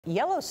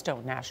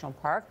Yellowstone National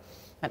Park,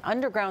 an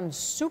underground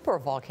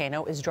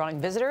supervolcano, is drawing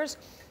visitors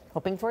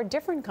hoping for a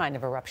different kind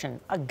of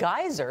eruption. A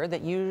geyser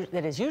that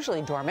is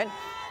usually dormant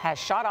has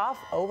shot off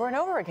over and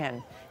over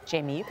again.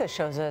 Jamie Yuccas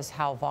shows us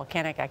how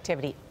volcanic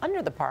activity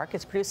under the park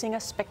is producing a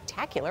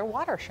spectacular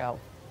water show.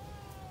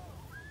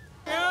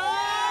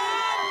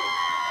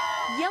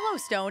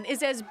 Yellowstone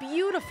is as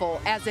beautiful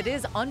as it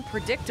is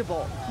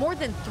unpredictable. More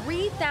than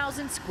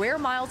 3,000 square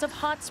miles of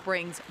hot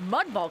springs,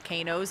 mud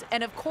volcanoes,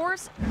 and of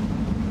course,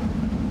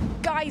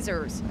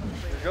 geysers.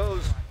 Here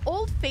goes.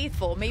 Old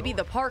Faithful may be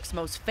the park's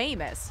most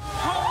famous,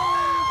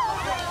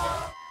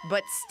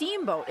 but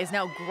Steamboat is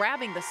now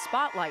grabbing the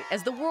spotlight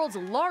as the world's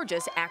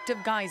largest active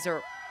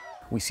geyser.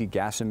 We see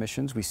gas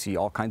emissions, we see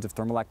all kinds of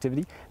thermal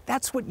activity.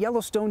 That's what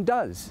Yellowstone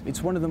does.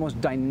 It's one of the most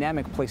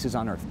dynamic places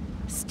on Earth.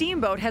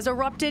 Steamboat has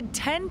erupted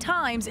 10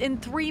 times in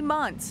 3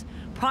 months.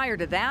 Prior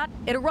to that,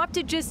 it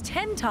erupted just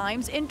 10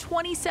 times in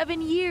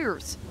 27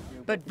 years.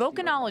 But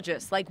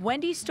volcanologists like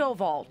Wendy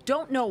Stovall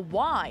don't know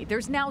why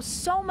there's now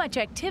so much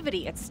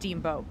activity at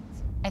Steamboat.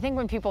 I think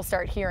when people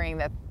start hearing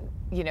that,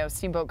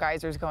 Steamboat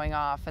geysers going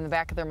off, in the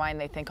back of their mind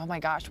they think, oh my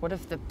gosh, what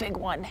if the big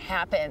one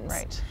happens?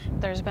 Right.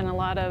 There's been a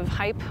lot of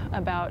hype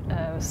about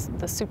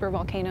the super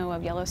volcano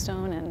of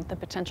Yellowstone and the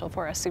potential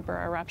for a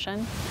super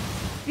eruption.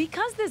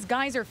 Because this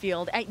geyser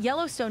field at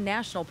Yellowstone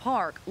National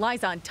Park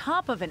lies on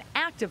top of an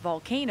active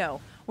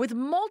volcano with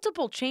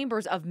multiple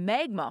chambers of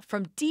magma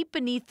from deep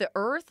beneath the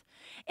earth,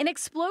 an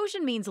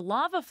explosion means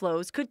lava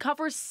flows could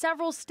cover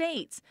several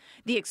states.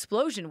 The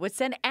explosion would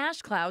send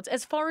ash clouds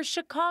as far as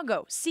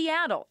Chicago,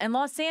 Seattle, and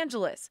Los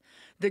Angeles.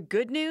 The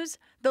good news,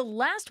 the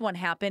last one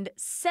happened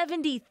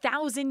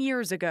 70,000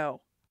 years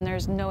ago.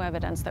 There's no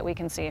evidence that we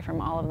can see from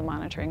all of the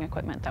monitoring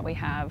equipment that we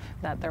have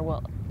that there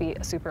will be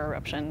a super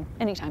eruption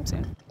anytime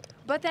soon.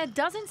 But that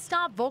doesn't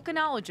stop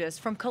volcanologists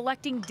from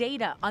collecting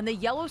data on the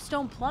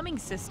Yellowstone plumbing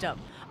system,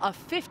 a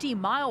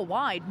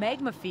 50-mile-wide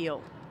magma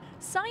field.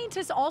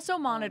 Scientists also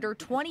monitor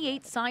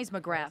 28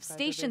 seismographs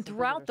stationed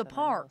throughout the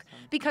park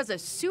because a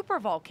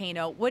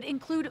supervolcano would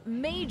include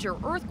major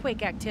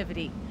earthquake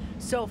activity.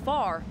 So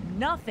far,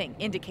 nothing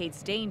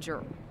indicates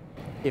danger.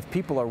 If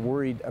people are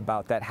worried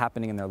about that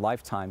happening in their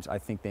lifetimes, I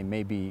think they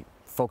may be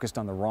focused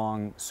on the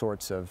wrong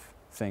sorts of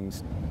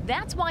things.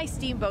 That's why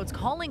Steamboat's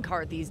calling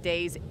card these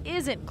days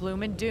isn't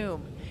gloom and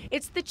doom.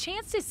 It's the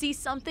chance to see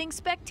something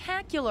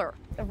spectacular.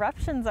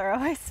 Eruptions are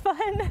always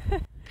fun.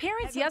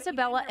 Parents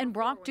Isabella and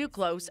Brock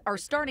Duclos are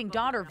starting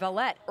daughter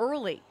Valette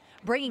early,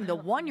 bringing the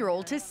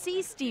 1-year-old to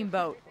see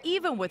Steamboat,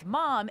 even with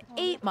mom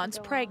 8 months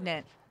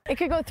pregnant. It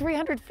could go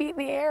 300 feet in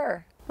the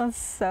air. That's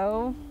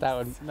so... That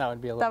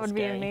would be a little That would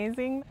scary. be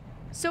amazing.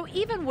 So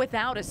even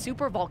without a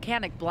super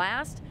volcanic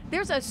blast,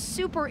 there's a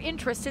super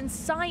interest in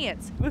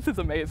science. This is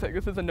amazing.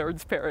 This is a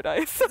nerd's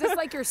paradise. Is this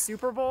like your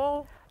Super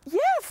Bowl?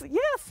 Yes,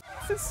 yes.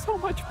 This is so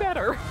much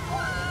better.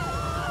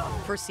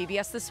 For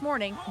CBS This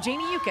Morning,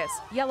 Jamie Yuccas,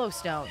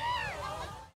 Yellowstone.